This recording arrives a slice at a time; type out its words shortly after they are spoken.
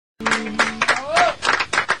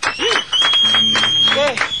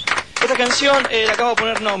canción le acabo de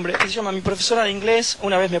poner nombre. Se llama Mi profesora de inglés.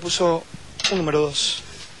 Una vez me puso un número 2.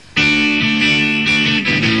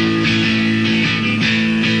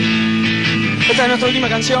 Esta es nuestra última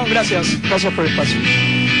canción. Gracias. Gracias por el espacio.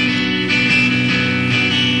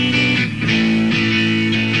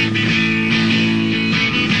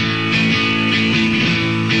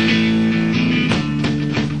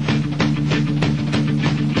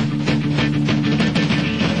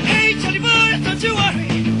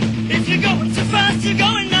 You're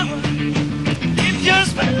going nowhere. If you're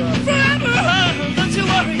spending forever, don't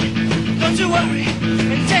you worry,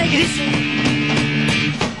 and take it easy.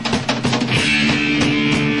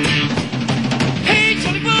 Hey,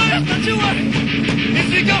 Charlie boy, don't you worry. If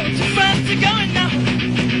you're going too fast, you're going nowhere.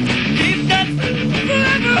 Keep that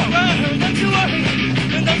forever, don't you worry,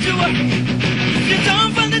 and don't you worry. If you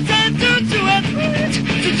don't find the time to do it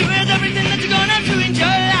everything that you're gonna do in your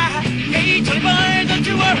life. Hey, Charlie boy, don't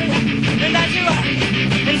you worry. And as you are,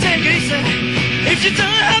 and take it easy. If you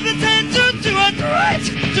don't have the time to do it right,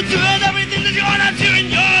 to do it everything that you're gonna do in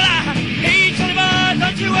your life. Hey, Charlie boy,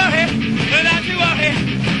 don't you worry, and as you are,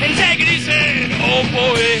 and take it easy. Oh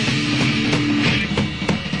boy.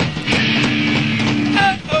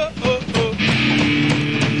 Oh, oh, oh, oh.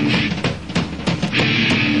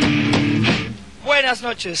 Buenas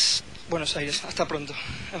noches, Buenos Aires. Hasta pronto.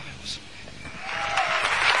 Nos vemos.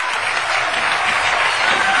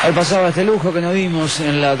 Ahí pasaba este lujo que nos dimos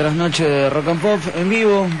en la trasnoche de Rock and Pop en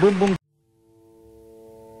vivo. Boom, boom.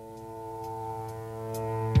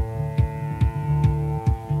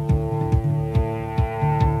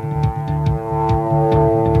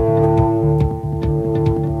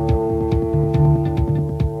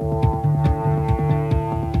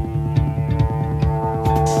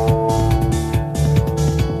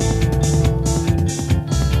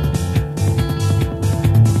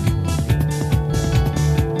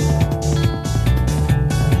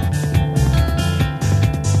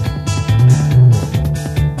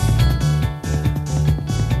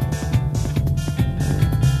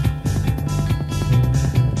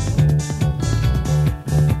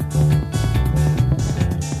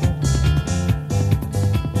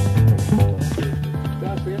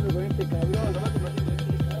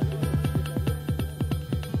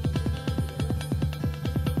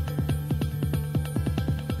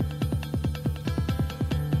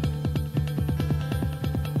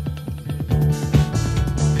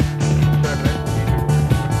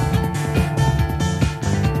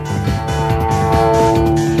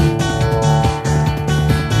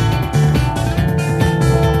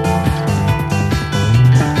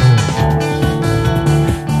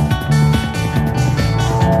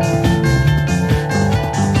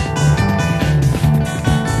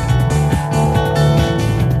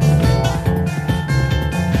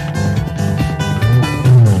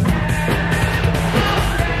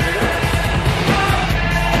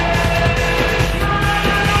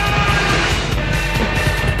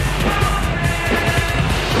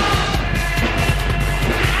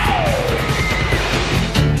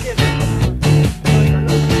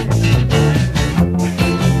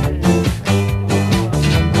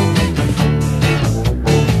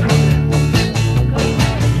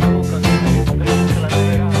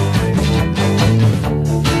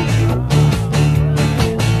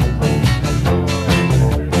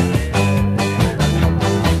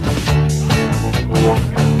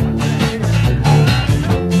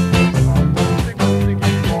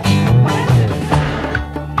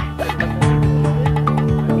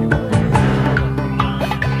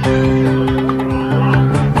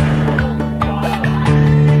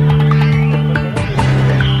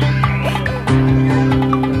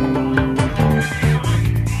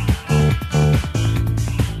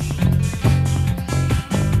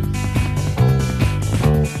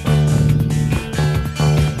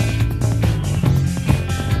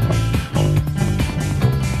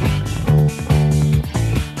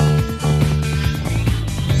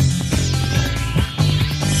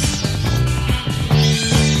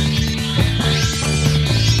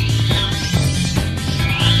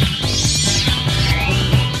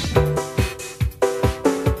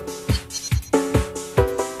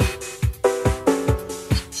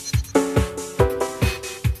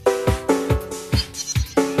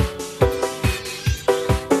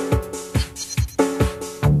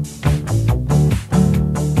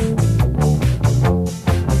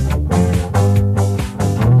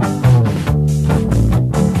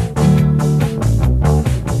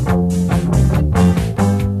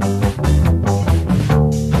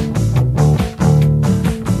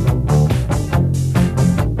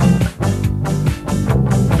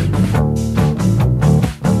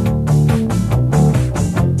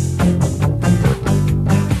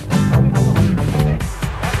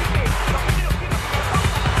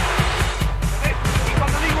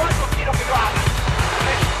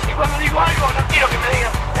 digo algo, no quiero que me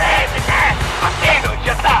digan, hacelo y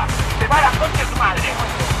ya está. Se va a la concha de tu madre.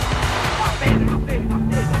 Hacelo.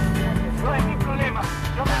 No es mi problema.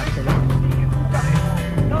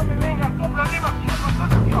 No me vengas con problemas, sino con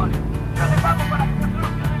soluciones. Yo le pago para